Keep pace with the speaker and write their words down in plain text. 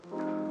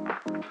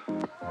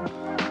Welcome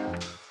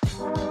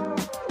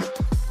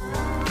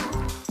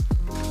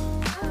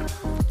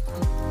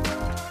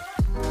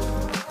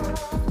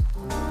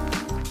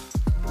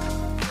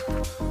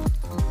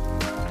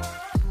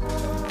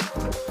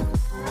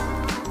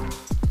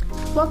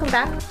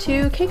back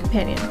to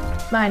K-Companion.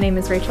 My name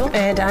is Rachel.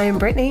 And I am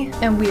Brittany.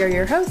 And we are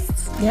your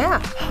hosts. Yeah.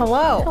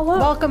 Hello. Hello.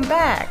 Welcome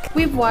back.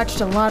 We've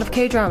watched a lot of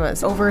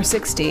K-dramas, over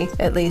 60,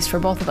 at least for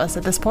both of us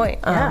at this point.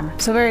 Yeah.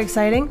 So very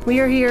exciting. We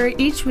are here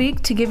each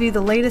week to give you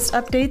the latest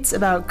updates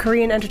about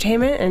Korean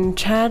entertainment and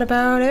chat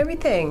about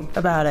everything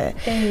about it.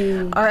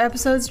 Hey. Our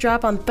episodes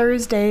drop on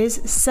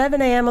Thursdays,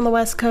 7 a.m. on the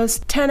West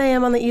Coast, 10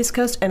 a.m. on the East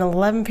Coast, and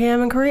 11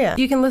 p.m. in Korea.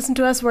 You can listen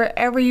to us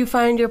wherever you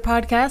find your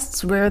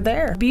podcasts. We're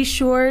there. Be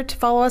sure to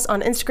follow us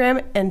on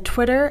Instagram and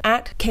Twitter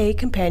at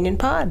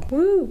KCompanionPod.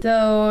 Woo!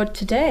 So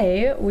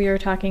today we are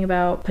talking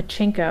about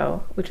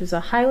Pachinko, which was a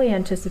highly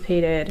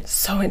anticipated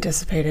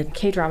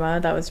K-drama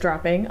that was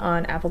dropping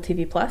on Apple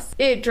TV Plus.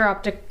 It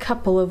dropped a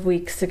couple of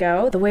weeks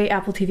ago. The way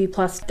Apple TV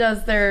Plus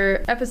does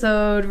their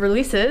episode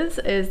releases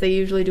is they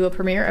usually do a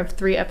premiere of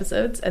 3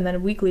 episodes and then a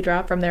weekly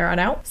drop from there on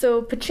out.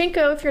 So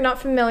Pachinko, if you're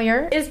not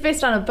familiar, is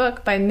based on a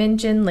book by Min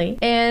Jin Lee,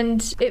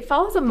 and it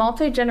follows a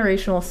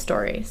multi-generational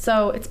story.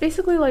 So it's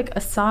basically like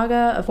a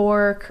saga of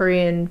 4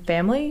 Korean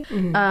family,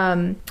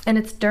 and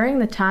it's during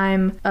the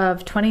time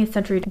of 20th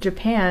century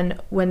Japan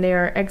when they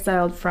are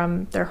exiled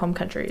from their home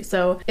country.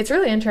 So it's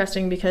really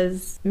interesting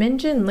because Min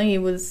Jin Lee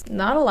was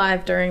not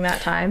alive during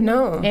that time.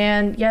 No.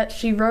 And yet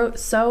she wrote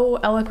so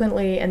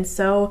eloquently and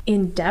so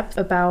in depth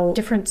about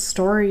different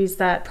stories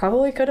that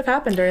probably could have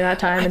happened during that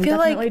time and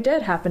definitely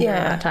did happen during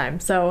that time.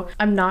 So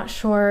I'm not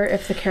sure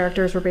if the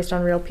characters were based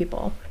on real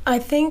people. I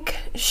think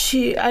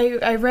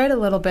I read a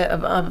little bit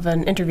of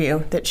an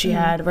interview that she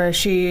had where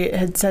she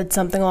had said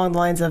something along the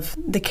lines of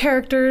the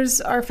characters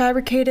are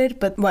fabricated,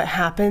 but what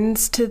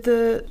happens to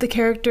the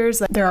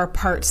characters, like, there are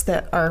parts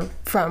that are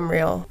from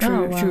real,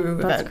 true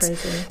events.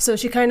 That's crazy. So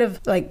she kind of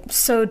like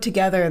sewed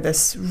together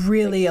this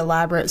really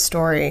elaborate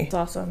story. It's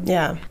awesome.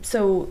 Yeah.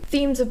 So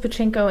themes of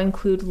Pachinko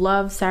include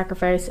love,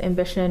 sacrifice,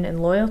 ambition,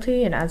 and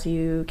loyalty. And as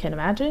you can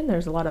imagine,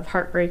 there's a lot of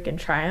heartbreak and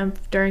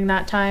triumph during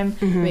that time.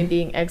 I mean,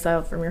 being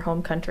exiled from your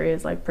home country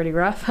is like pretty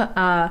rough.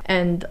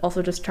 And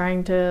also just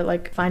trying to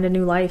like find a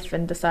new life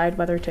and decide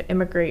whether to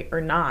immigrate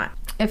or not.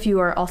 If you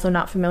are also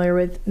not familiar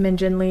with Min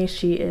Jin Lee,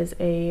 she is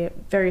a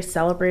very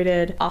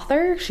celebrated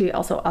author. She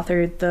also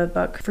authored the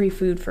book Free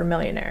Food for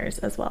Millionaires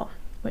as well,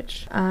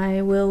 which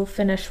I will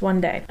finish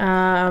one day.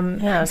 Yeah,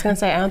 I was going to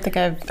say,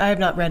 I have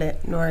not read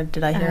it, nor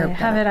did I hear about it. I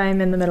have it.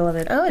 I'm in the middle of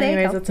it. Oh,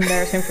 there you go. It's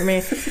embarrassing for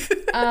me.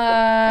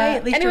 Hey,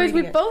 at least anyways,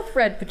 we it. both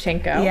read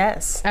Pachinko.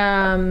 Yes.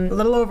 A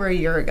little over a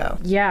year ago.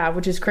 Yeah,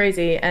 which is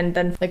crazy. And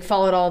then like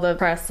followed all the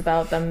press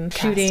about them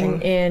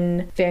shooting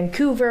in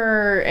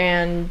Vancouver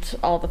and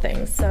all the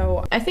things.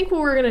 So I think what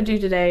we're going to do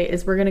today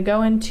is we're going to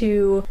go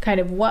into kind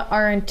of what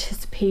our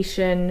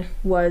anticipation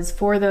was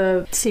for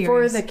the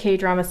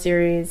K-drama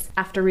series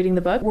after reading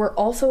the book. We're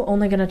also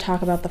only going to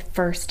talk about the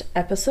first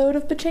episode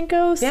of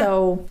Pachinko. Yeah.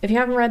 So if you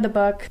haven't read the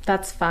book,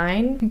 that's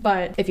fine.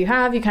 But if you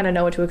have, you kind of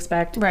know what to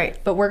expect. Right.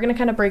 But we're going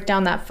to kind of break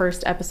down that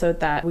first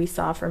episode that we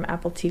saw from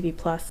Apple TV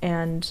Plus.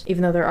 And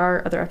even though there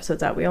are other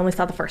episodes out, we only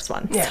saw the first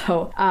one. Yeah.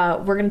 So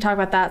we're going to talk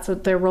about that. So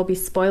there will be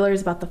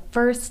spoilers about the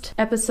first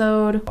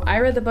episode. I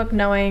read the book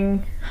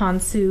knowing Han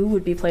Soo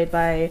would be played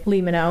by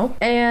Lee Min-ho.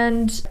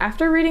 And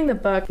after reading the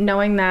book,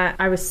 knowing that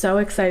I was so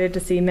excited to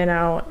see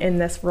Min-ho in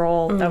this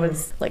role that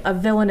was like a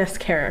villainous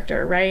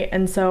character, right?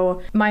 And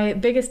so my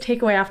biggest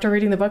takeaway after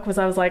reading the book was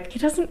I was like, he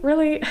doesn't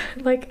really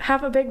like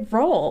have a big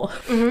role.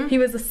 He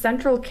was a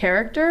central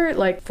character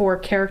like for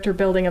character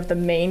building of the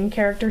main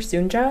character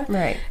Sunja.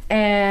 Right.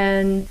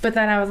 But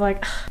then I was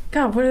like,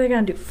 God, what are they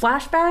gonna do?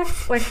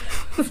 Flashbacks? Like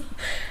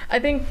I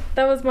think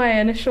that was my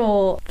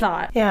initial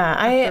thought. Yeah,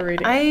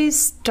 I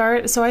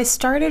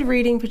started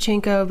reading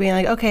Pachinko being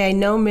like, okay, I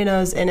know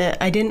Minho's in it.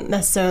 I didn't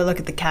necessarily look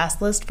at the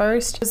cast list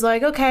first. It was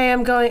like, okay,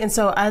 I'm going, and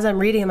so as I'm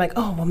reading, I'm like,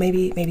 oh, well,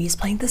 maybe he's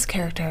playing this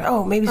character.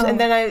 Oh, maybe, and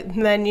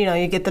then you know,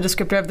 you get the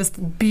descriptor of this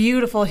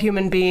beautiful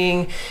human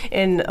being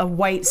in a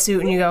white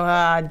suit, and you go,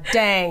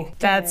 dang,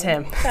 that's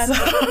him.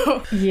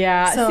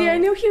 Yeah. See, I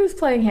knew he was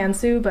playing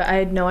Hansu, but I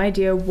had no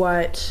idea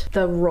what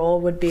the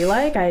role would be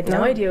like. I had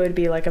no idea it would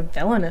be like a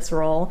villainous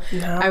role.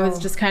 No. I was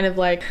just kind of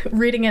like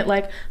reading it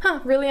like,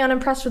 really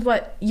unimpressed with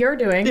what you're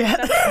doing. Yeah.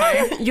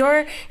 That's fine.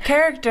 Your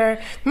character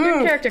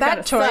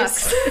that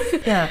choice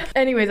sucks. Yeah.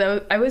 Anyways,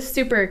 I was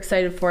super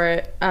excited for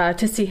it,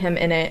 to see him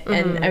in it.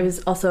 And I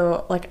was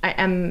also like, I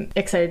am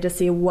excited to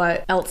see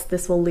what else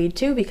this will lead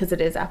to because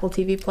it is Apple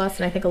TV Plus.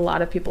 And I think a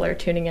lot of people are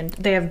tuning in.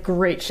 They have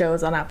great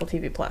shows on Apple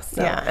TV Plus.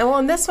 So. Yeah. And well,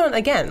 and this one,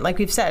 again, like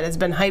we've said, has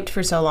been hyped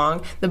for so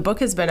long. The book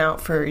has been out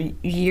for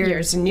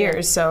years and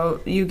years. So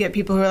you get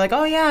people who are like,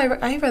 oh yeah,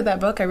 I read that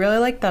book. book. I really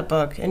liked that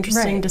book.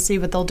 Interesting Right. to see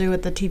what they'll do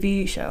with the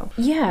TV show.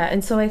 Yeah,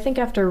 and so I think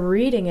after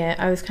reading it,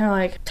 I was kind of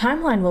like,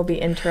 timeline will be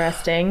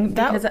interesting,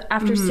 because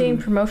after seeing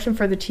promotion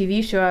for the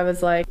TV show, I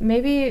was like,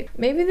 maybe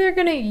they're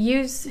gonna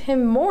use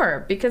him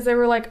more, because they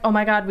were like, oh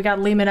my god, we got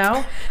Lee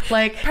Min-ho,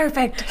 like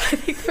Perfect. I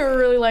think they were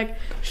really like,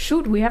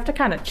 shoot, we have to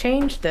kind of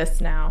change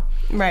this now.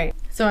 Right.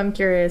 So I'm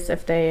curious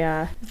if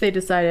they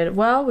decided,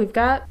 well, we've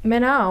got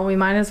Min-ho, we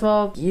might as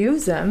well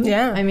use him.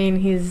 Yeah. I mean,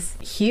 he's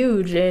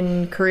huge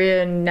in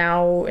Korea and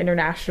now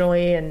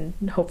internationally and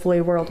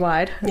hopefully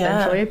worldwide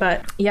eventually.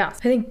 But yeah, I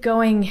think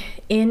going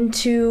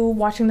into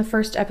watching the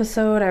first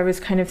episode, I was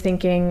kind of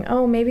thinking,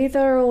 oh, maybe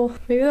they'll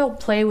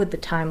play with the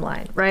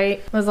timeline,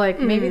 right? I was like,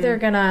 maybe they're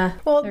gonna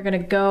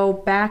go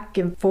back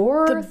and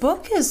forth. The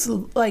book is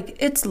like,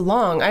 it's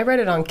long. I read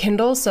it on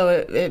Kindle, so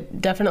it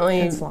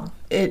definitely... It's long.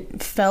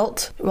 It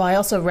felt, well, I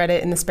also read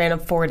it in the span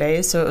of 4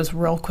 days, so it was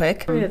real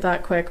quick. I read it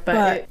that quick,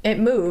 but it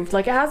moved.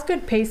 Like, it has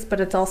good pace, but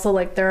it's also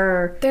like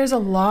there's a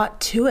lot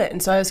to it,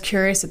 and so I was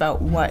curious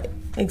about what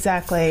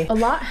exactly. A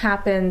lot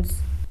happens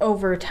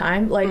over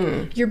time.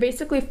 Like, you're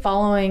basically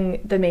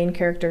following the main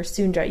character,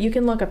 Sunja. You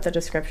can look up the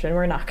description.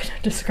 We're not going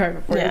to describe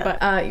it for you,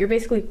 but you're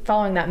basically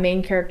following that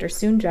main character,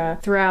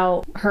 Sunja,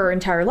 throughout her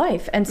entire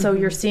life. And so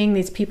you're seeing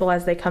these people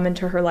as they come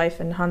into her life,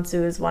 and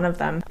Hansu is one of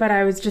them. But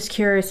I was just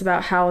curious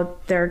about how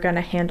they're going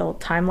to handle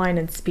timeline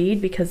and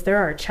speed, because there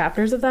are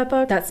chapters of that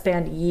book that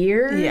span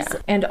years,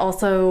 and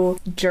also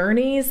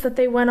journeys that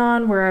they went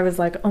on where I was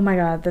like, oh my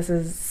god, this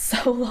is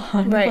so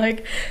long. Right.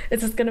 Like,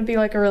 it's just going to be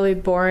like a really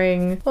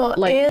boring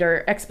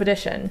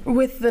expedition.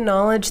 With the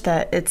knowledge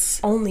that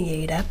it's only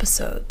 8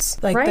 episodes.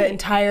 Like, the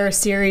entire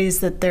series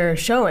that they're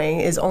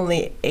showing is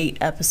only 8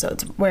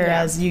 episodes,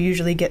 whereas you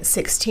usually get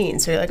 16.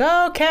 So you're like,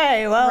 oh,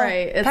 okay, well,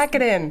 pack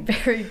it in.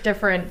 Very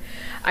different.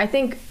 I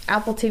think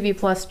Apple TV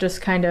Plus just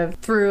kind of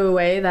threw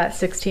away that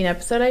 16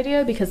 episode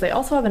idea, because they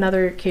also have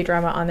another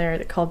K-drama on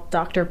there called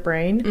Dr.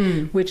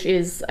 Brain, which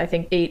is, I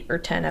think, 8 or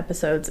 10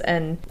 episodes.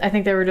 And I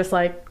think they were just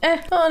like,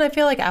 eh. Well, and I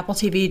feel like Apple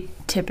TV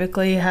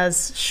typically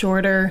has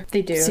shorter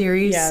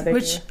series,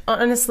 which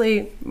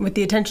honestly, with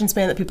the attention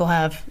span that people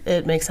have,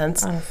 it makes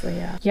sense. Honestly,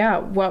 yeah. Yeah,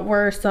 what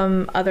were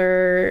some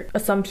other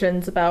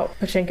assumptions about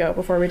Pachinko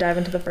before we dive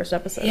into the first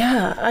episode?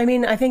 Yeah, I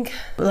mean, I think,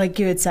 like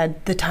you had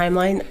said, the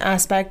timeline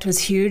aspect was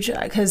huge,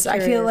 because I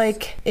feel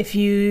like if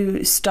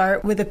you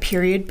start with a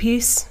period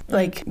piece,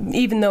 like,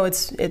 even though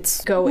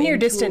it's near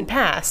distant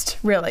past,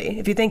 really,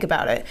 if you think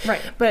about it.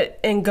 Right. But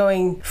in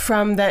going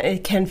from that,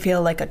 it can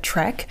feel like a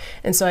trek.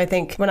 And so I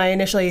think when I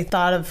initially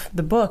thought of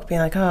the book,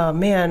 being like, oh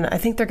man, I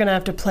think they're going to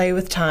have to play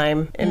with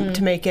time and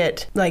to make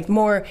it like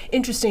more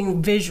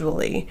interesting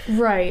visually.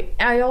 Right.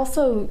 I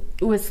also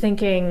was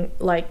thinking,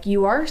 like,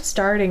 you are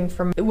starting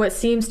from what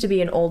seems to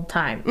be an old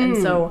time. And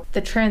so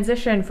the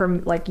transition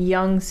from like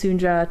young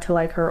Sunja to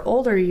like her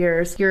older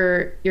years,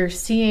 you're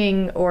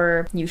seeing,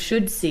 or you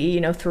should see,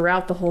 you know,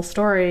 throughout the whole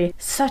story,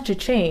 such a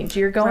change.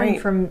 You're going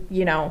from,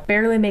 you know,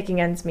 barely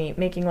making ends meet,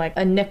 making like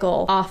a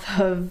nickel off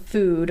of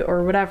food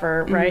or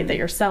whatever, right, that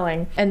you're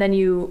selling. And then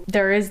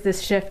there is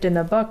this shift in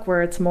the book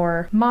where it's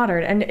more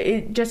modern, and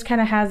it just kind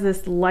of has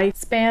this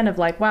lifespan of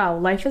like, wow,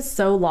 life is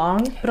so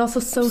long, but also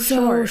so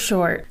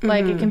short.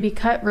 Like, it can be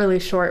cut really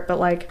short, but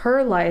like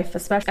her life,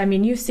 especially, I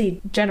mean, you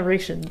see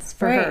generations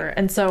for her.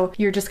 And so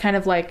you're just kind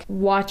of like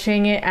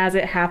watching it as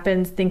it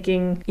happens,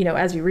 thinking, you know,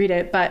 as you read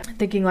it, but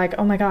thinking like,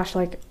 oh my gosh,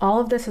 like all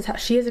of this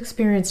she has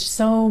experienced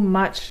so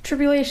much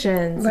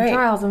tribulations and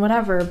trials and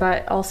whatever,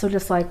 but also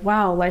just like,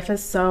 wow, life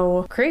is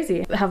so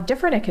crazy, how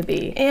different it could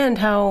be. And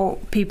how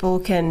people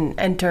can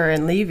enter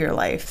and leave your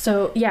life.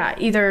 So yeah,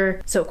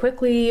 either so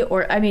quickly,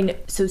 or I mean,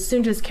 so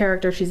Sunja's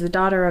character, she's the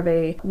daughter of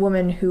a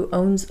woman who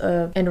owns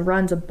and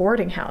runs a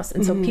boarding house,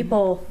 and so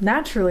people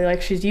naturally,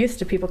 like, she's used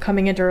to people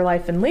coming into her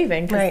life and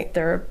leaving,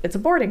 because it's a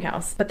boarding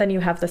house. But then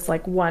you have this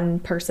like one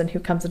person who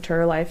comes into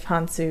her life,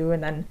 Hansu,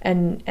 and then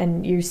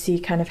and you see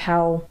kind of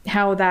how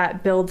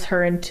that builds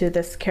her into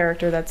this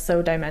character that's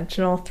so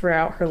dimensional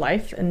throughout her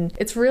life. And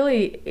it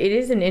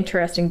is an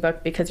interesting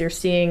book, because you're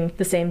seeing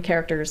the same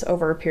characters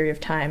over a period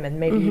of time, and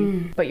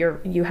maybe but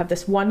you have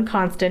this one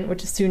constant,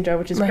 which is Sunja,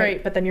 which is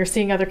great, but then you're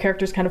seeing other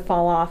characters kind of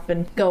fall off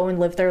and go and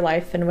live their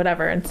life and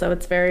whatever. And so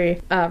it's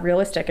very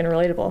realistic and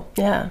relatable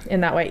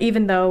in that way,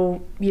 even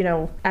though, you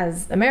know,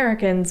 as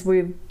Americans,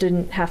 we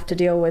didn't have to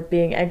deal with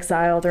being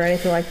exiled or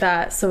anything like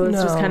that. So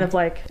it's just kind of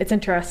like, it's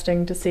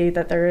interesting to see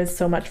that there is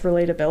so much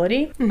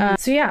relatability.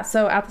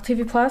 So Apple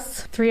TV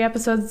Plus, 3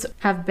 episodes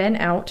have been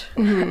out,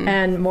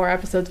 and more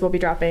episodes will be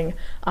dropping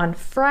on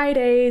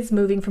Fridays,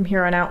 moving from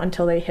here on out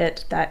until they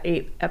hit that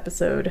 8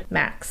 episode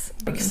max.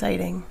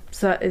 Exciting.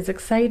 So that is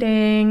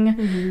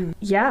exciting.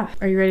 Yeah.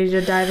 Are you ready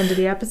to dive into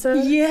the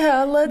episode?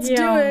 Yeah, let's do it.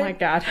 Oh my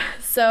god.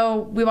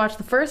 So we watched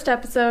the first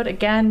episode.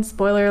 Again,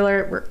 spoiler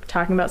alert, we're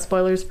talking about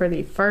spoilers for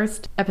the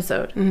first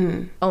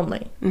episode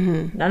only.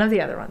 None of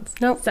the other ones.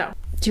 Nope. So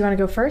Do you want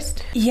to go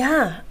first?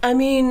 Yeah, I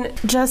mean,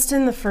 just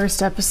in the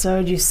first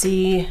episode, you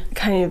see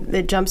kind of,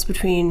 it jumps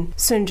between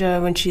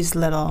Sunja when she's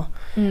little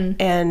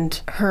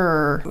and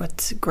her,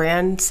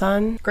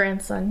 grandson?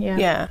 Grandson, yeah.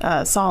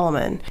 Yeah,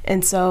 Solomon.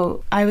 And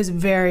so I was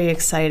very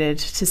excited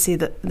to see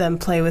them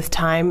play with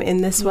time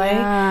in this way.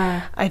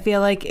 I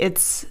feel like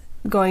it's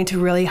going to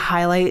really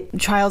highlight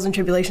trials and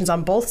tribulations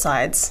on both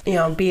sides,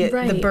 be it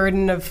the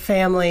burden of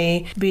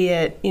family, be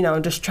it,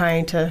 just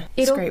trying to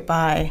scrape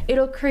by.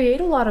 It'll create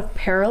a lot of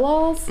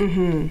parallels,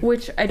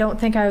 which I don't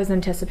think I was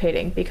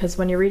anticipating, because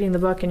when you're reading the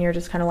book and you're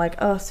just kind of like,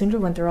 oh, Sundra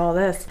went through all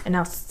this, and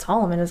now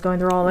Solomon is going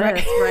through all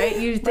this, right?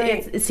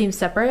 It seems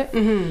separate,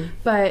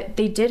 but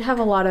they did have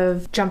a lot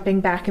of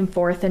jumping back and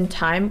forth in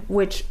time,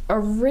 which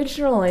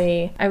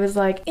originally I was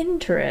like,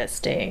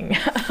 interesting.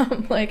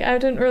 Like, I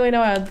didn't really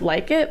know I'd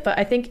like it, but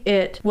I think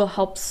it will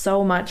help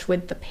so much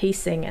with the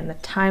pacing and the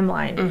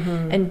timeline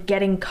and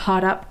getting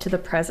caught up to the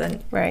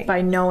present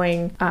by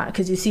knowing,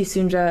 because you see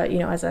Sunja,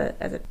 as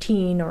a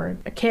teen or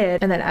a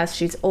kid, and then as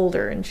she's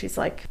older and she's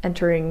like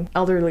entering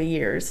elderly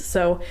years.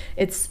 So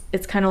it's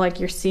kind of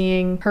like you're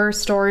seeing her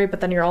story,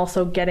 but then you're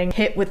also getting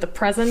hit with the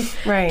present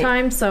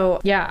time.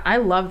 So yeah, I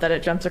love that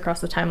it jumps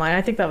across the timeline.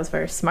 I think that was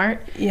very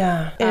smart.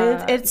 Yeah,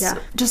 it's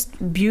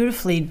just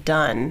beautifully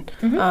done,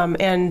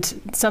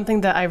 and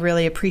something that I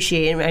really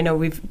appreciate, and I know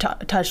we've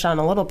touched on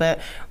a little bit,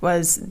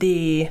 was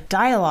the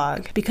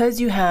dialogue,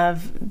 because you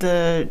have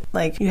the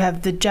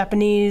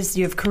Japanese,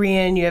 you have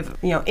Korean, you have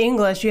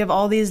English, you have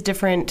all these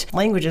different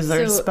languages that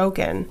are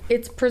spoken.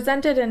 It's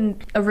presented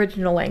in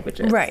original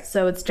languages, right?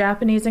 So it's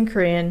Japanese and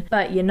Korean,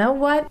 but you know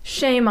what?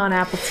 Shame on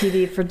Apple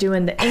TV for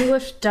doing the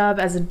English dub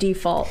as a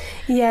default.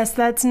 Yes,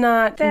 that's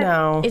not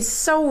no. It's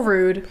so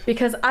rude,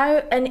 because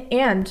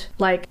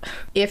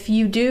if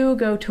you do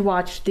go to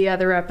watch the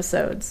other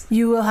episodes,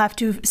 you will have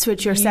to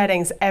switch your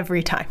settings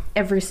every time.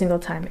 Every single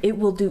time. It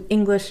will do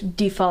English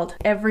default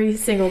every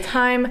single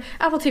time.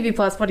 Apple TV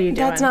Plus, what are you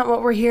doing? That's not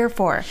what we're here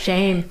for.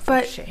 Shame.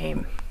 But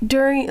shame.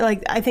 During,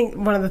 I think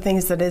one of the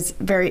things that is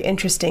very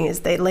interesting is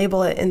they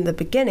label it in the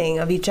beginning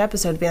of each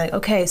episode, being like,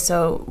 okay,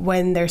 so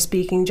when they're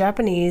speaking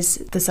Japanese,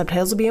 the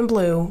subtitles will be in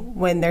blue.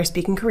 When they're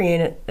speaking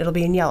Korean, it'll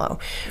be in yellow,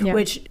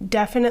 which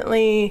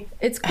definitely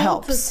it's cool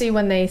helps. To see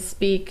when they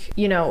speak,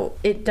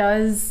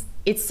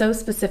 it's so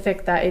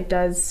specific that it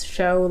does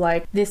show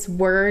this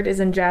word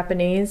is in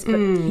Japanese, but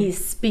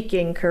he's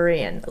speaking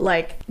Korean.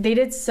 They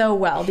did so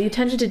well. The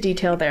attention to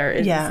detail there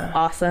is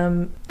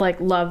awesome.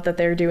 Love that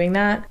they're doing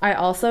that. I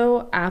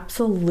also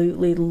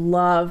absolutely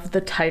love the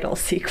title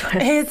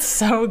sequence. It's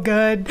so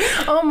good.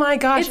 Oh my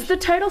gosh. It's the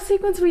title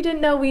sequence we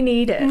didn't know we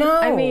needed. No.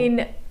 I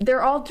mean,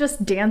 they're all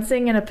just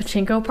dancing in a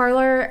pachinko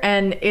parlor,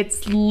 and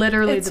it's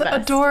literally the best.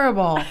 It's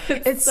adorable.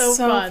 It's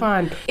so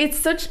fun.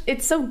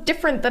 It's so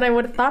different than I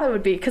would have thought it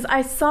would be, because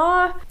I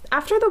saw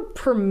after the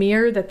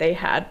premiere that they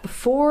had,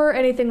 before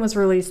anything was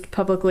released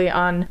publicly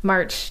on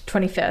March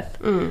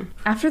 25th,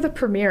 after the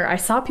premiere, I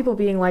saw people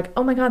being like,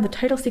 oh my god, the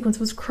title sequence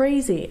was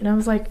crazy. And I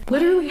was like,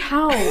 literally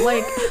how?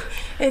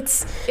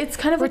 It's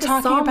kind of like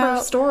a somber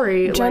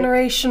story.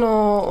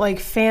 Generational,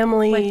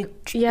 family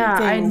things.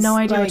 I had no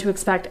idea what to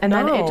expect. And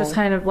then it just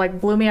kind of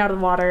blew me out of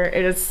the water.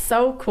 It is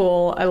so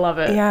cool. I love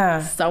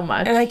it so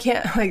much. And I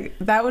can't,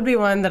 that would be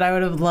one that I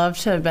would have loved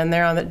to have been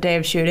there on the day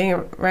of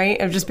shooting, right?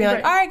 Of just being all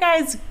right,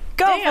 guys,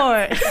 go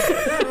for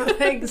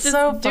it.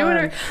 So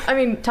fun. I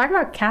mean, talk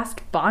about cast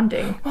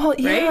bonding. Well,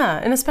 yeah.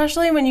 Right? And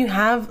especially when you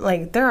have,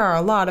 there are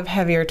a lot of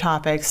heavier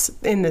topics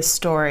in this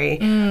story,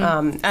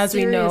 as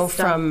we know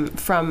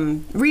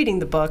from reading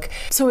the book.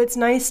 So it's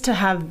nice to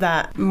have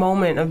that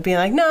moment of being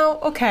like, no,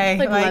 okay.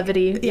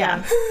 Levity.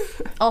 Yeah.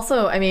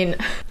 Also, I mean,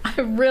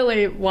 I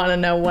really want to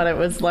know what it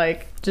was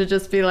like to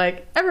just be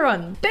like,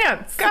 everyone,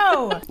 dance!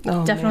 Go!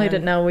 Definitely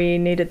didn't know we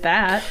needed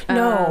that.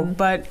 No,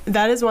 but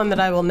that is one that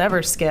I will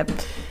never skip.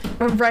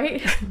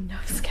 Right? No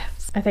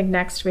skips. I think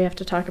next we have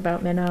to talk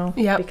about Minnow.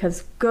 Yep.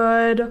 Because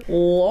good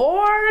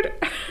lord.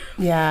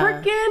 Yeah.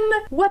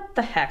 Freaking what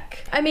the heck.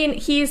 I mean,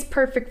 he's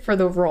perfect for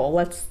the role.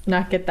 Let's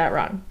not get that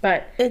wrong.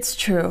 But it's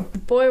true. The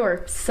boy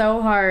worked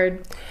so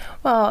hard.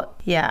 Well,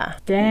 yeah.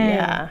 Dang.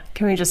 Yeah.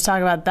 Can we just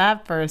talk about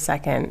that for a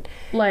second?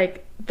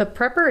 The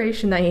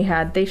preparation that he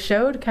had, they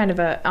showed kind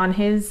of on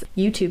his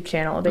YouTube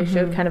channel, they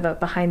showed kind of a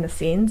behind the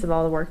scenes of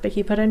all the work that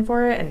he put in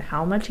for it and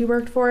how much he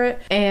worked for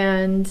it.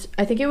 And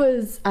I think it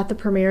was at the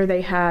premiere,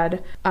 they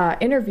had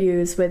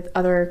interviews with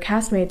other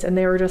castmates, and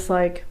they were just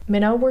like,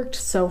 Minnow worked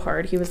so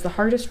hard. He was the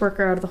hardest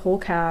worker out of the whole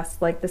cast.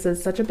 This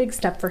is such a big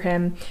step for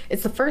him.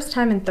 It's the first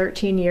time in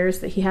 13 years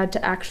that he had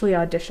to actually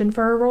audition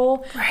for a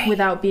role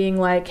without being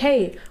like,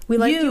 hey, we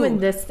like you in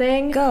this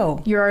thing.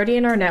 Go. You're already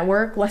in our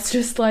network. Let's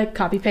just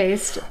copy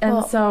paste.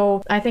 And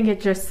so I think it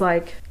just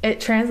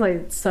it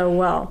translates so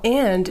well.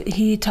 And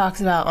he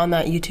talks about on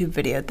that YouTube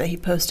video that he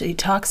posted, he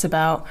talks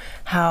about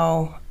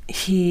how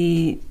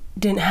he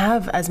didn't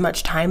have as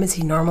much time as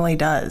he normally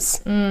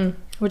does.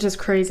 Which is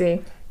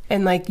crazy.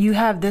 And you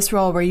have this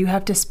role where you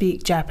have to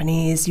speak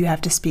Japanese, you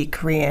have to speak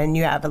Korean,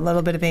 you have a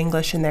little bit of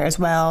English in there as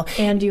well.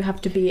 And you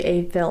have to be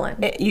a villain.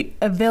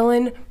 A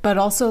villain, but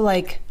also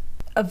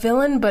a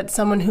villain, but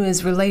someone who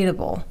is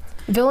relatable.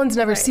 Villains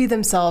never see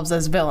themselves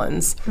as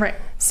villains. Right.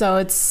 So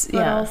it's,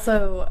 But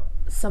also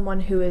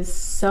someone who is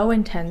so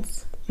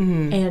intense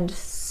and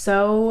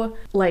so,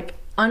 like,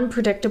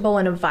 unpredictable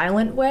in a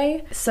violent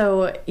way.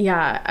 So,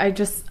 yeah,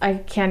 I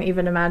can't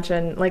even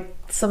imagine, like,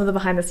 some of the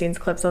behind the scenes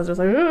clips, I was just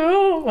like,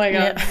 oh my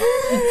God,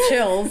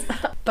 chills.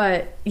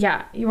 But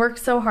yeah, he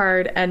works so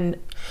hard, and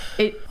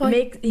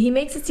he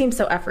makes it seem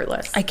so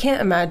effortless. I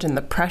can't imagine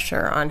the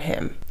pressure on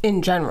him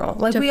in general.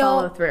 Like, to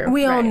follow through.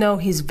 We all know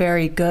he's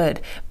very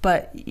good,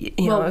 but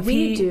you know, if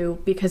we do,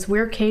 because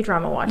we're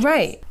K-drama watchers.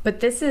 Right.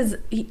 But this is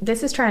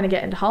trying to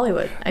get into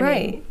Hollywood. I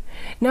mean,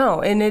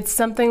 no, and it's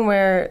something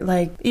where,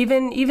 like,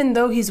 even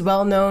though he's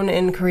well known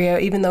in Korea,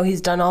 even though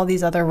he's done all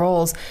these other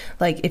roles,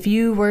 like, if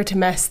you were to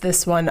mess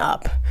this one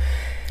up,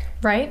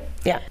 right?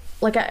 Yeah.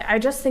 Like, I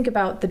just think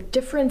about the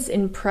difference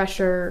in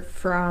pressure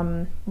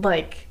from,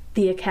 like,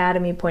 the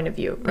Academy point of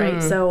view,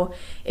 right? So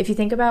if you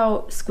think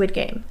about Squid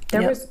Game,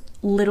 there was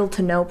little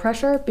to no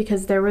pressure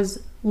because there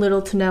was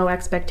little to no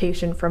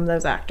expectation from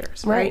those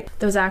actors, right?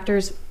 Those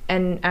actors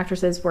and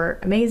actresses were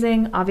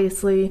amazing.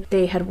 Obviously,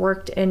 they had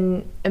worked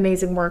in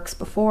amazing works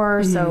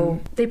before, so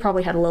they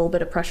probably had a little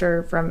bit of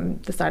pressure from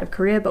the side of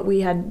Korea, but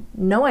we had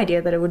no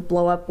idea that it would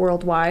blow up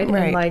worldwide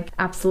and, like,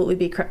 absolutely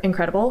be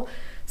incredible.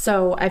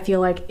 So I feel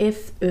like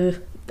if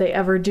they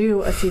ever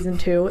do a season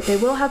 2, they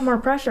will have more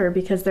pressure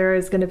because there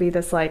is going to be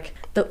this, like,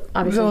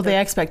 the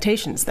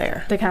expectations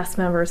there. The cast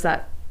members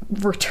that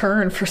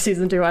return for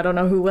season 2, I don't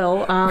know who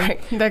will.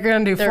 They're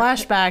going to do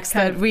flashbacks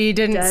that we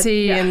didn't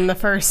see in the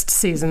first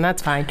season.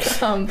 That's fine.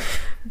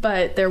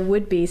 But there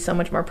would be so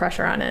much more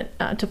pressure on it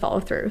to follow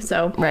through.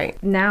 So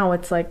now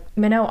it's like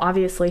Minho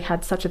obviously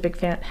has such a big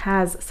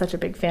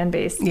fan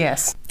base.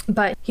 Yes.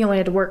 But he only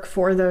had to work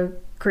for the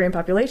Korean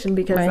population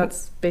because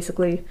that's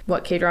basically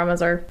what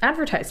K-dramas are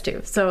advertised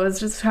to. So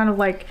it's just kind of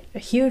like a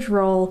huge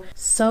role,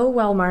 so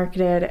well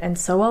marketed and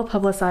so well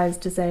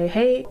publicized to say,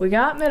 hey, we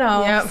got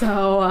Minho,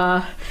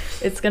 so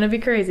it's gonna be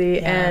crazy.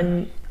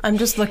 And I'm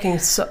just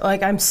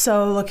I'm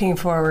so looking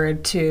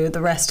forward to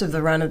the rest of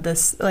the run of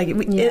this. Like,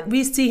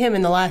 we see him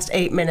in the last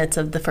 8 minutes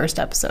of the first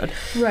episode.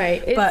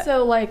 Right.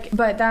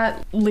 But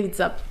that leads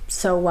up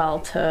so well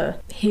to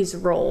his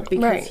role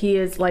because he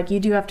is, like, you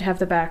do have to have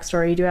the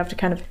backstory. You do have to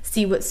kind of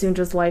see what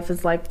Soonja's life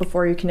is like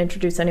before you can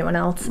introduce anyone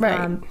else.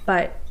 Right.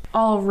 But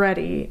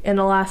already in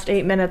the last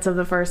 8 minutes of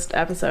the first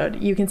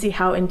episode, you can see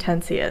how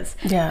intense he is.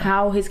 Yeah.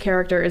 How his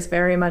character is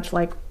very much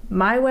like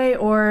my way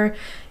or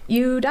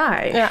you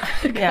die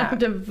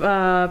kind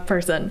of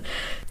person.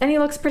 And he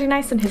looks pretty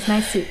nice in his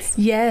nice suits.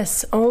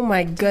 Yes. Oh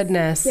my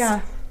goodness.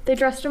 Yeah. They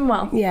dressed him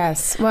well.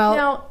 Yes. Well,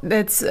 now,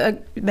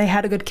 they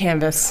had a good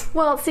canvas.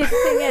 Well, see, the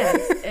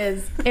thing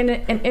is in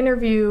an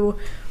interview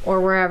or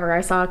wherever,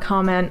 I saw a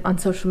comment on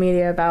social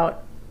media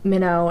about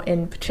Minho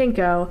in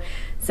Pachinko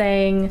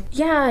saying,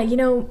 yeah, you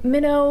know,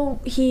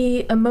 Minho,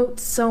 he emotes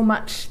so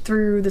much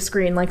through the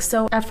screen, like,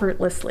 so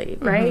effortlessly,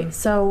 right?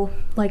 So,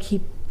 like,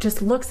 he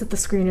just looks at the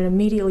screen and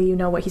immediately you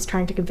know what he's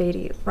trying to convey to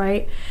you,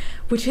 right?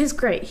 Which is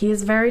great. He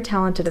is very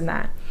talented in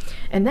that.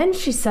 And then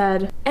she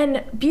said,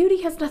 and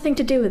beauty has nothing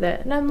to do with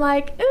it. And I'm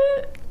like,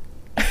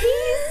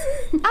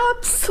 he's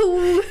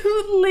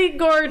absolutely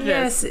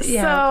gorgeous. Yes,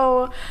 yeah.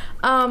 So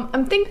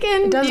I'm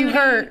thinking it doesn't beauty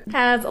hurt.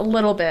 has a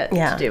little bit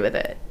to do with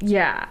it.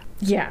 Yeah.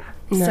 No.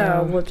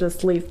 So we'll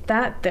just leave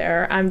that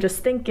there. I'm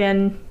just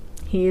thinking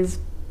he's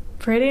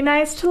pretty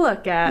nice to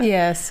look at.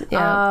 Yes,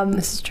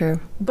 this is true.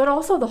 But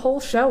also the whole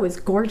show is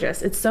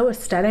gorgeous. It's so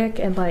aesthetic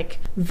and, like,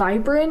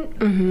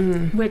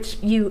 vibrant, which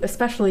you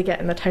especially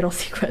get in the title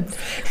sequence.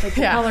 Like,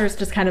 the colors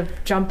just kind of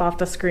jump off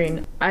the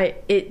screen.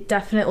 It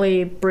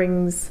definitely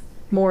brings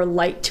more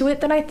light to it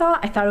than I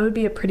thought. I thought it would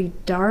be a pretty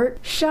dark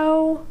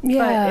show, but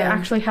it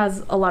actually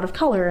has a lot of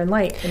color and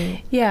light.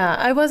 And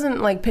I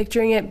wasn't, like,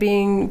 picturing it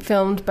being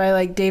filmed by,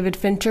 like, David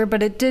Fincher,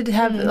 but it did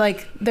have,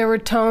 like, there were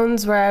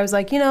tones where I was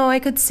like, you know, I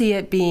could see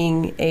it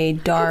being a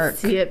dark. I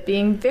could see it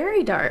being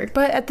very dark.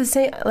 But at the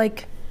same,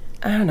 like,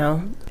 I don't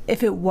know.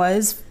 If it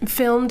was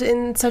filmed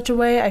in such a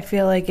way, I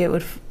feel like it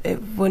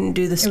wouldn't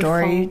do the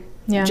story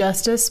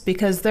justice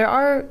because there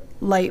are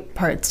light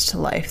parts to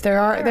life.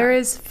 There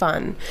is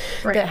fun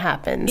that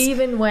happens.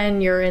 Even when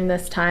you're in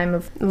this time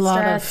of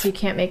stress, you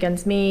can't make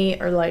ends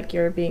meet, or, like,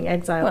 you're being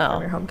exiled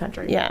from your home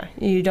country. Yeah,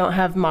 you don't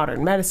have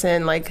modern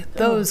medicine, like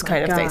those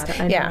kind of things.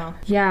 I know.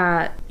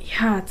 Yeah,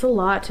 it's a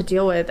lot to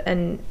deal with,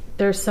 and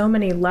there's so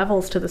many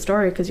levels to the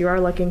story because you are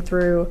looking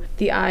through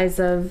the eyes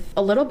of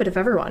a little bit of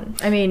everyone.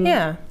 I mean,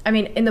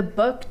 in the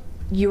book,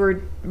 you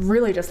were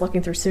really just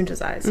looking through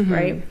Soonja's eyes,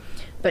 right?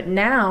 But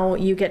now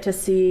you get to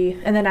see,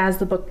 and then as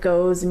the book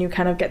goes and you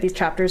kind of get these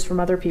chapters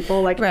from other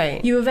people, like,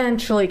 you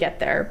eventually get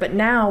there. But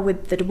now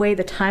with the way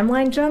the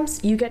timeline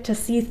jumps, you get to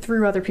see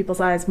through other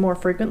people's eyes more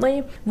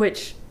frequently,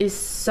 which is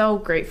so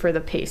great for the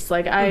pace.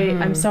 Like,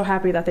 I'm so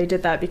happy that they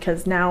did that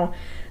because now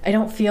I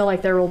don't feel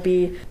like there will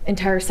be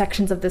entire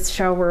sections of this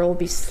show where it will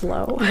be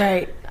slow.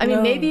 Right. I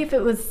mean, maybe if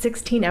it was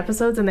 16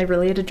 episodes and they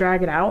really had to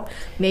drag it out,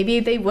 maybe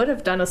they would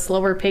have done a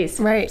slower pace.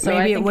 Right. So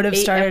maybe it would have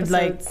started,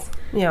 like,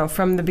 you know,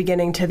 from the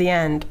beginning to the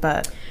end,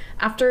 but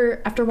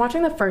After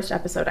watching the first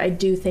episode, I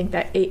do think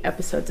that 8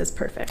 episodes is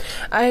perfect.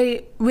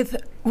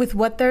 With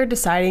what they're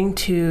deciding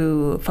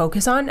to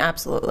focus on,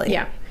 absolutely.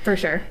 Yeah, for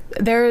sure.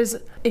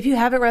 If you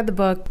haven't read the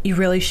book, you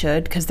really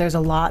should, because there's a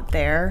lot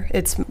there.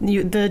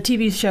 The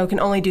TV show can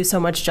only do so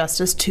much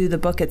justice to the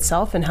book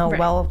itself and how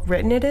well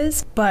written it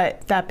is.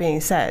 But that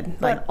being said,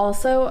 but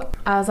also,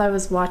 as I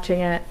was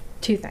watching it,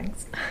 2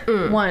 things.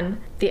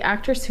 One, the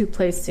actress who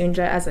plays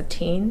Sunja as a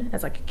teen,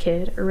 as like a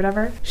kid or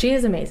whatever, she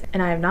is amazing.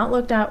 And I have not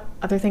looked at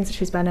other things that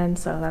she's been in,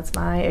 so that's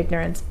my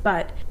ignorance.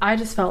 But I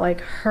just felt like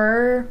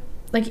her,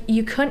 like,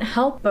 you couldn't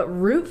help but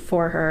root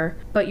for her,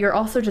 but you're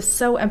also just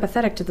so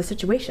empathetic to the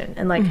situation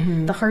and like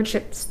the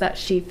hardships that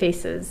she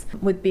faces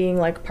with being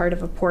like part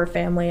of a poor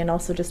family, and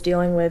also just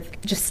dealing with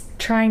just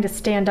trying to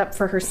stand up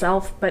for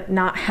herself but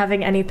not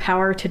having any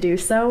power to do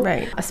so,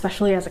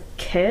 especially as a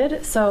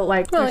kid. So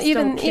like, well,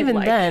 even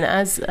then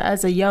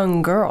as a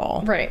young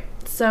girl, right?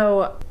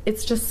 So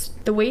it's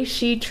just the way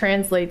she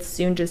translates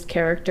Sunja's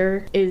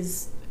character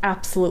is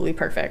absolutely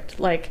perfect.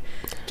 Like,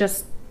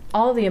 just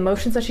all the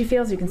emotions that she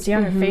feels, you can see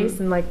on her face,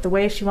 and like the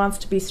way she wants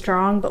to be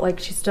strong, but like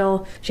she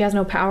has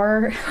no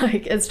power.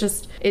 Like,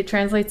 it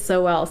translates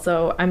so well.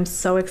 So I'm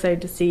so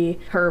excited to see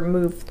her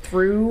move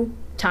through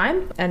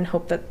time and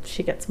hope that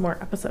she gets more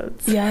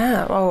episodes.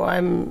 Yeah. Oh,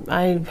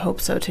 I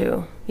hope so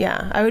too.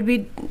 Yeah, I would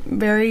be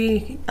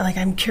very, like,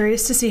 I'm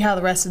curious to see how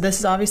the rest of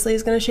this obviously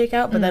is going to shake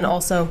out, but then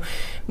also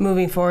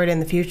moving forward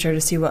in the future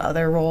to see what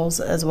other roles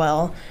as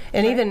well.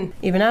 And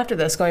even after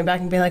this, going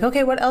back and being like,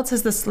 okay, what else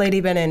has this lady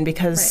been in?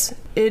 Because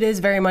it is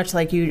very much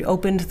like you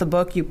opened the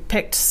book, you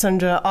picked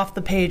Sunja off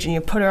the page, and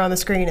you put her on the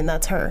screen, and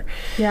that's her.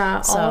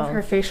 Yeah, all of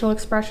her facial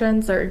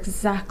expressions are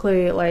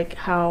exactly like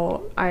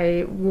how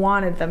I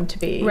wanted them to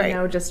be. You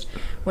know, just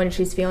when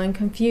she's feeling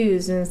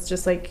confused, and it's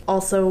just like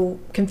also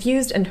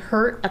confused and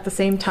hurt at the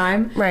same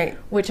time,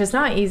 which is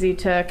not easy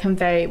to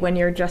convey when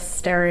you're just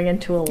staring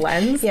into a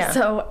lens.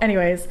 So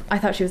anyways, I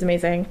thought she was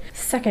amazing.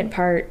 Second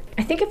part,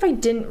 I think if I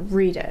didn't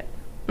read it,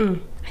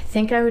 I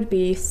think I would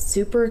be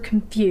super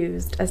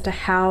confused as to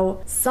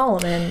how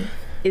Solomon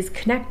is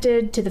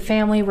connected to the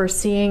family we're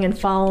seeing and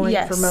following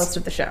for most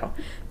of the show.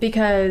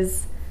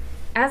 Because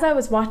as I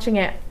was watching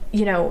it,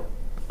 you know,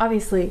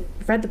 obviously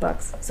we've read the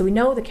books, so we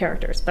know the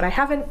characters, but I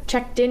haven't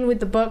checked in with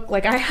the book.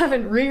 Like, I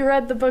haven't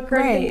reread the book or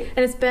anything,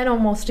 and it's been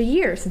almost a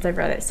year since I've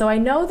read it. So I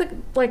know the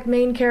like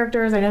main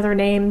characters, I know their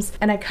names,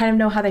 and I kind of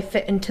know how they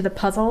fit into the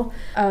puzzle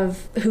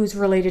of who's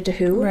related to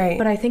who.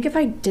 But I think if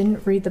I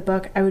didn't read the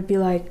book, I would be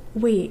like,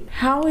 wait,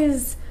 how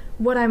is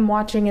what I'm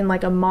watching in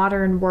like a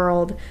modern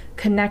world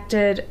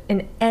connected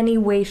in any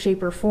way,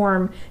 shape, or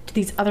form to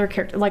these other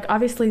characters? Like,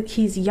 obviously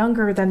he's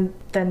younger than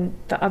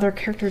the other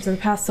characters in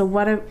the past, so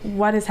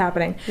what is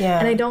happening?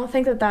 And I don't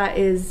think that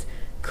is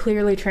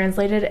clearly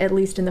translated, at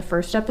least in the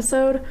first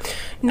episode.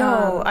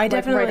 No, I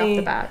definitely, right off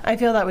the bat. I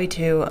feel that way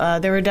too.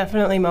 There were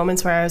definitely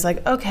moments where I was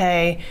like,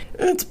 okay,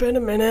 it's been a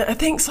minute. I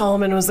think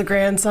Solomon was the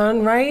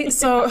grandson, right?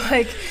 So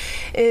like,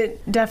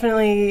 it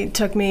definitely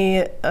took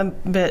me a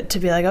bit to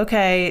be like,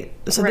 okay,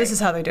 so this is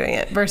how they're doing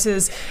it,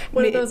 versus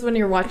one of those when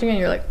you're watching it and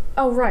you're like,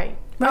 oh right.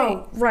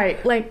 Oh,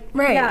 right. Like,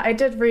 yeah, I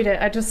did read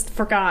it. I just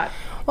forgot.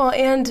 Well,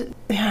 and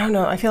I don't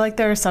know. I feel like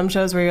there are some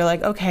shows where you're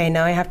like, okay,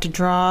 now I have to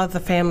draw the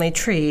family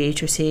tree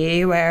to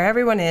see where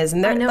everyone is,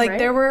 and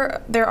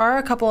there are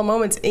a couple of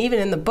moments even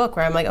in the book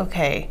where I'm like,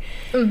 okay,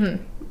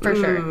 for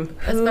sure,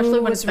 especially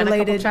when it's been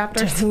related a couple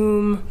chapters. To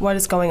whom, what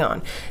is going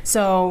on.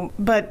 So,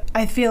 but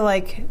I feel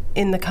like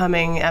in the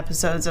coming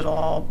episodes, it'll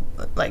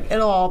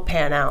all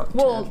pan out.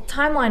 Well,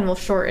 timeline will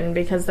shorten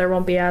because there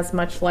won't be as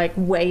much like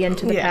way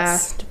into the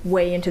past,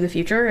 way into the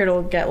future.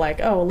 It'll get like,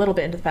 a little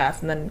bit into the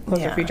past and then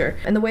closer future.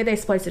 And the way they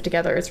splice it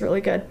together is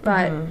really good.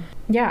 But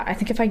yeah, I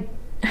think if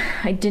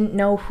I didn't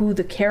know who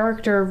the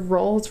character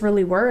roles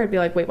really were, I'd be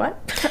like, wait,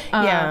 what?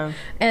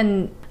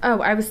 And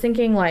I was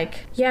thinking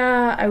like,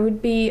 yeah, I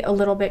would be a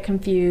little bit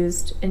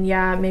confused, and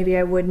yeah, maybe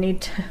I would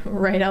need to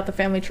write out the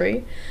family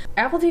tree.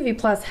 Apple TV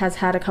Plus has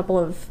had a couple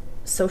of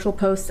social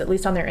posts, at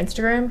least on their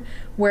Instagram,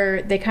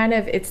 where they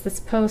it's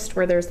this post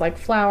where there's like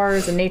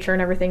flowers and nature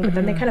and everything, but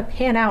then they kind of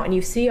pan out and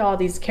you see all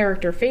these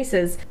character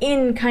faces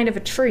in kind of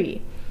a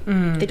tree.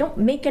 They don't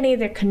make any of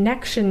their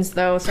connections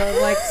though, so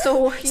like,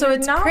 so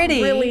it's not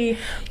pretty. Really,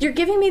 you're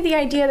giving me the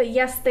idea that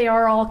yes, they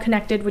are all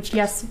connected, which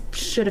yes,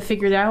 should have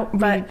figured out,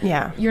 but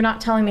you're not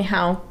telling me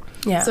how.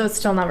 So it's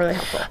still not really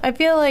helpful. I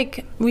feel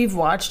like we've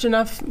watched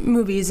enough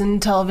movies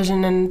and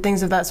television and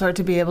things of that sort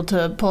to be able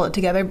to pull it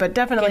together, but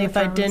definitely if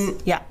I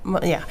didn't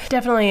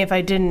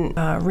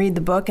read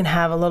the book and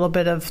have a little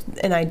bit of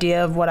an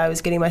idea of what I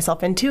was getting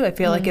myself into, I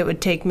feel like it would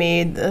take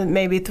me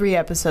maybe 3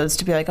 episodes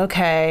to be like,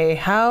 okay,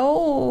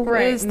 how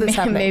is this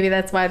happening? Maybe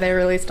that's why they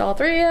released all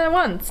 3 at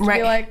once, to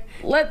be like,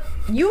 let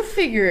you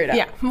figure it out.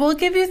 Yeah, we'll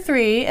give you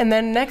 3, and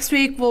then next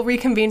week we'll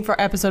reconvene for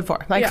episode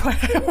 4, like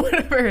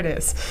whatever it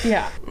is.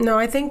 Yeah. No,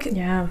 I think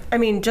Yeah. I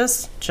mean,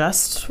 just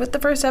with the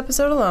first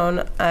episode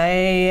alone,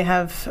 I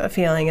have a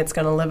feeling it's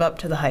going to live up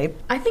to the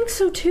hype. I think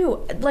so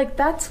too. Like,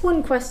 that's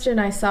one question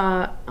I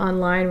saw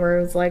online where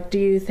it was like, do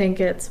you think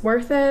it's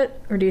worth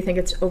it or do you think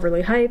it's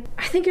overly hyped?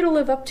 I think it'll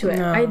live up to it.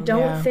 No, I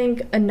don't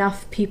think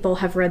enough people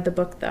have read the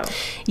book though.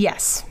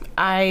 Yes,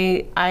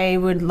 I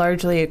would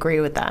largely agree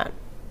with that.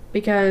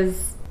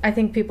 Because I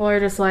think people are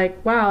just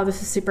like, wow,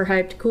 this is super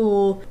hyped,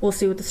 cool, we'll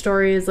see what the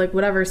story is, like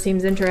whatever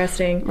seems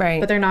interesting. Right.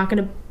 But they're not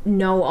going to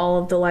know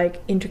all of the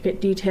like intricate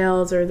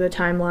details or the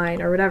timeline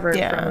or whatever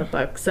from the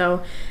book.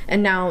 So,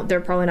 and now they're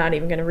probably not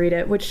even going to read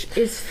it, which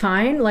is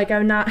fine. Like we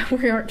aren't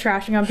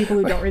trashing on people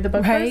who don't read the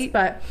book first,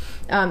 but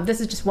this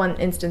is just one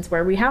instance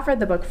where we have read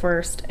the book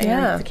first and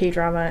it's a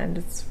K-drama and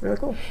it's really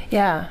cool.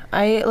 Yeah.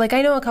 I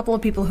know a couple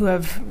of people who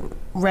have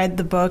read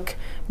the book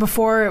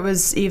before it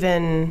was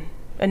even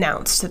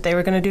announced that they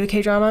were going to do a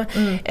K-drama,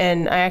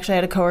 and I actually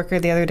had a coworker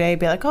the other day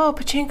be like, "Oh,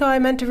 Pachinko, I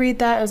meant to read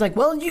that." I was like,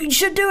 "Well, you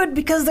should do it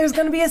because there's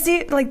going to be a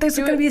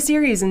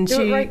series." And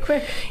do it right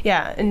quick.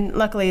 Yeah, and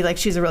luckily, like,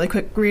 she's a really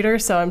quick reader,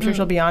 so I'm sure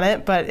she'll be on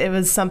it. But it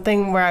was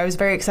something where I was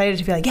very excited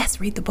to be like, "Yes,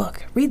 read the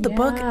book,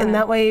 and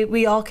that way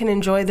we all can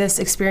enjoy this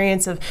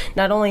experience of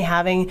not only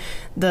having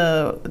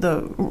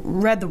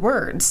read the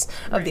words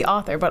of the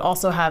author, but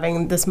also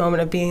having this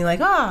moment of being like,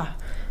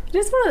 It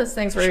is one of those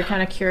things where you're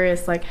kind of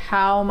curious, like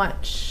how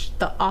much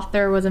the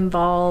author was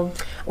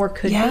involved or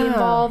could be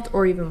involved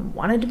or even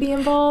wanted to be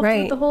involved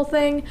with the whole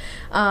thing.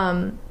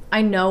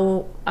 I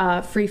know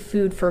Free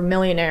Food for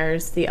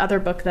Millionaires, the other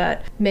book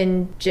that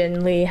Min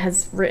Jin Lee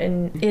has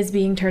written, is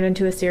being turned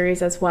into a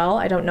series as well.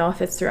 I don't know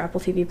if it's through Apple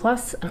TV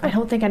Plus. I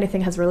don't think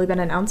anything has really been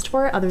announced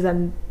for it other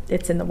than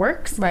it's in the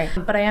works. Right.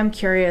 But I am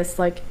curious,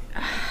 like,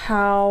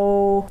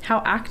 how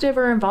active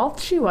or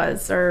involved she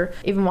was or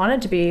even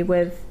wanted to be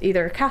with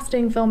either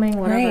casting, filming,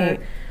 whatever.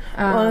 Right.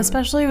 Well,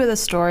 especially with a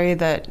story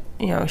that,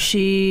 you know,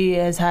 she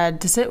has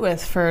had to sit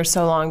with for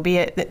so long, be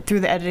it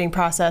through the editing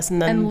process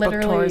and then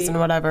book tours and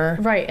whatever.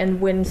 Right, and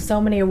win so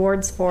many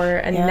awards for,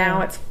 and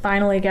now it's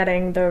finally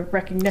getting the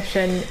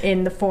recognition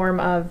in the form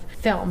of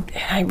film.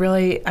 I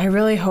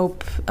really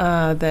hope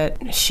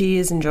that she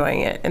is enjoying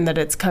it and that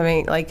it's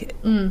coming, like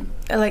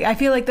I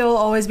feel like there will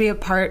always be a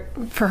part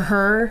for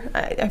her.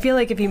 I feel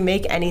like if you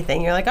make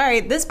anything, you're like, all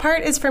right, this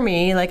part is for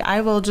me. Like,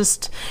 I will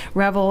just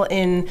revel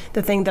in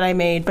the thing that I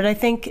made. But I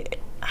think,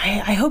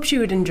 I hope she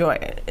would enjoy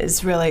it.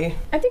 Is really.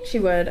 I think she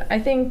would. I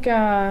think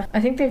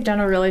they've done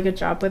a really good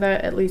job with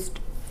it, at least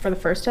for the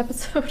first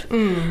episode.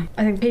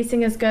 I think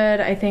pacing is good.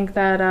 I think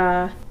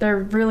that they're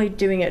really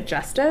doing it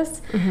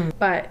justice.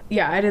 But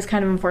yeah, it is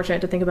kind of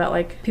unfortunate to think about,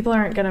 like, people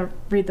aren't gonna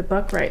read the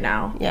book right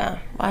now. Yeah.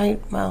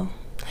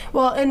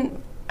 Well,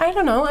 and I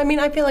don't know. I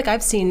mean, I feel like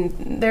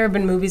there have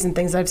been movies and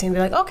things I've seen be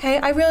like, okay,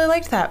 I really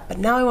liked that, but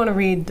now I want to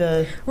read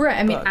the Right.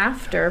 I mean, book.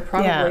 After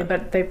probably,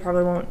 but they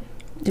probably won't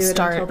do it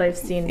until they've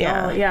seen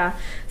all. Yeah.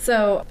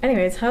 So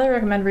anyways, highly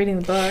recommend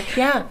reading the book.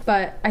 Yeah.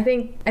 But I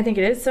think it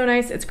is so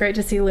nice. It's great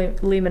to see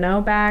Lee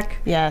Minho back.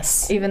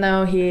 Yes. Even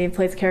though he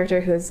plays a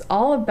character who's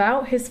all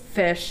about his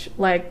fish.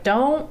 Like,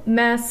 don't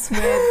mess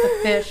with the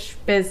fish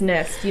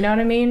business. You know what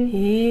I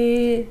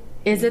mean?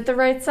 Is it the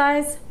right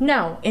size?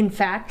 No, in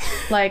fact.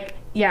 Like,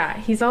 yeah,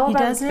 he's all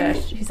about his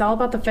fish. He's all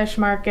about the fish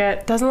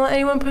market. Doesn't let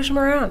anyone push him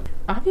around.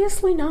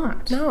 Obviously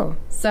not. No.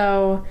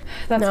 So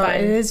that's fine.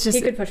 It is just,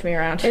 he could push me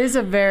around. It is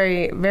a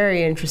very,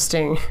 very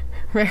interesting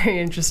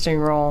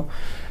role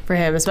for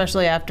him,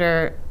 especially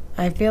after,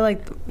 I feel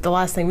like the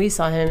last thing we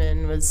saw him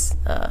in was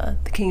The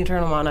King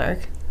Eternal Monarch.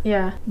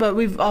 Yeah. But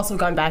we've also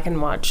gone back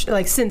and watched,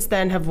 like, since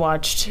then have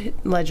watched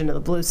Legend of the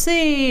Blue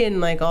Sea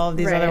and, like, all of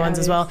these other ones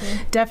as well.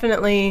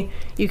 Definitely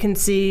you can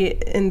see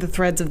in the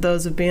threads of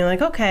those of being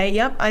like, okay,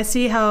 yep, I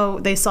see how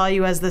they saw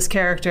you as this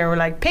character and were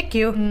like, pick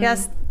you,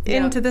 yes,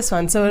 into this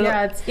one. So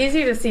it's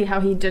easy to see how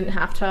he didn't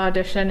have to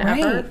audition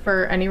ever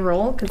for any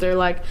role, because they're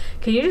like,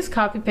 can you just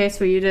copy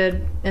paste what you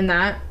did in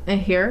that and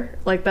here?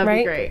 Like, that'd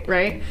be great,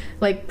 right?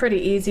 Like,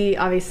 pretty easy.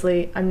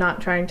 Obviously, I'm not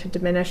trying to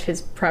diminish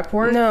his prep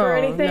work or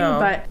anything,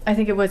 but I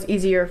think it was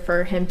easier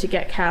for him to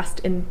get cast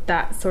in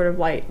that sort of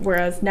light,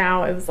 whereas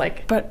now it was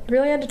like, but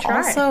really had to try.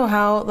 Also,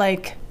 how,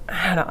 like,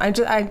 I don't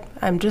know.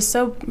 I'm just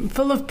so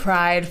full of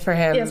pride for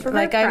him. Yes, we're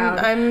very proud.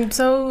 I'm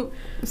so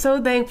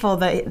thankful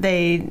that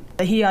he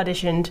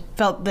auditioned,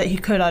 felt that he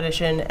could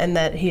audition, and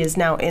that he is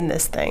now in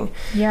this thing.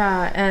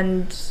 Yeah,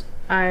 and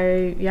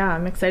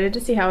I'm excited to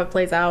see how it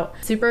plays out.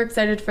 Super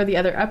excited for the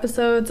other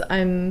episodes.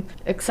 I'm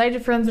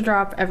excited for them to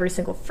drop every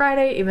single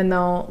Friday, even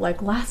though,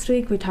 like, last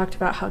week we talked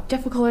about how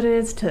difficult it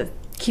is to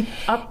keep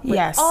up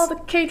with all the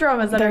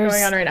K-dramas that are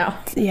going on right now.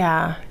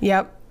 Yeah.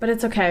 Yep. But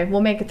it's okay.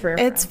 We'll make it through.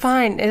 It's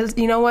fine.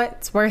 You know what?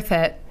 It's worth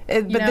it.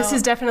 But this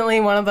is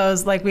definitely one of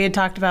those, like we had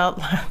talked about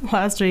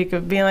last week,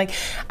 of being like,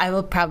 I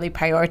will probably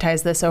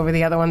prioritize this over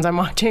the other ones I'm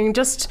watching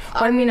just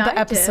when the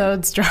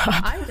episodes drop.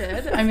 I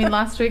did. I mean,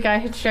 last week I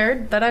had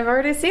shared that I've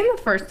already seen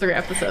the first 3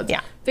 episodes.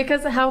 Yeah.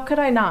 Because how could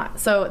I not?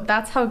 So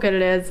that's how good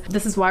it is.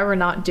 This is why we're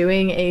not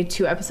doing a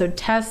 2-episode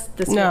test.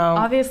 This will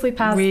obviously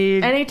pass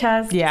any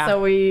test. Yeah.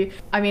 So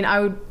I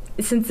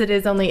since it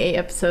is only 8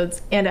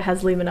 episodes and it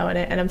has Lee Minho in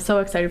it, and I'm so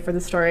excited for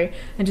the story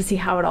and to see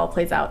how it all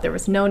plays out. There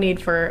was no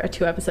need for a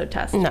 2-episode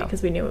test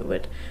because we knew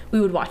we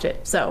would watch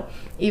it. So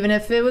even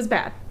if it was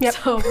bad. Yep.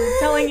 So we're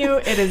telling you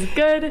it is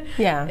good.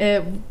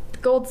 Yeah.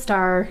 Gold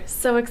star.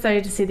 So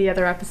excited to see the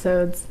other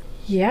episodes.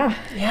 Yeah.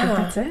 I think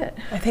that's it.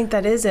 I think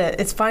that is it.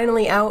 It's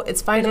finally out.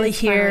 It's finally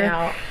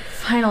here.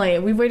 Finally.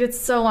 We waited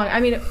so long.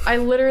 I mean, I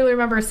literally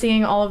remember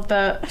seeing all of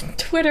the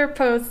Twitter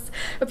posts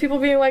of people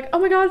being like, oh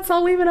my God, saw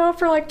Lee Minho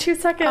for like 2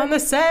 seconds. On the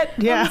set?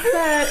 Yeah. On the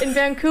set in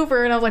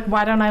Vancouver. And I was like,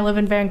 why don't I live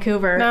in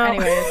Vancouver? No.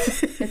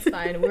 Anyways, it's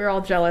fine. We're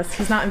all jealous.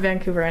 He's not in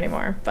Vancouver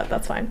anymore, but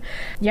that's fine.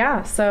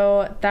 Yeah,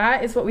 so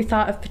that is what we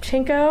thought of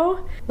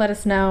Pachinko. Let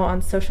us know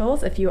on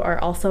socials if you are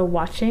also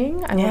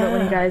watching. I love it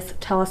when you guys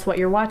tell us what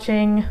you're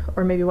watching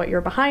or maybe what you're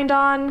behind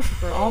on.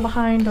 We're all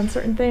behind on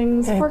certain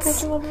things. Poor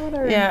Catching Love and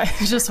Water. Yeah,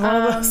 it's just one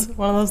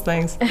of those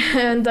things.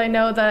 And I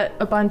know that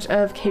a bunch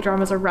of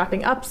K-dramas are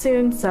wrapping up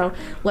soon, so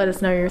let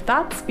us know your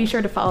thoughts. Be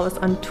sure to follow us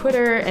on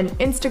Twitter and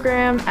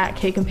Instagram at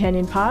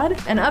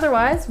KCompanionPod. And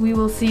otherwise, we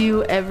will see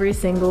you every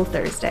single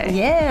Thursday.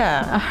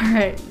 Yeah. All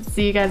right.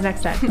 See you guys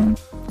next time.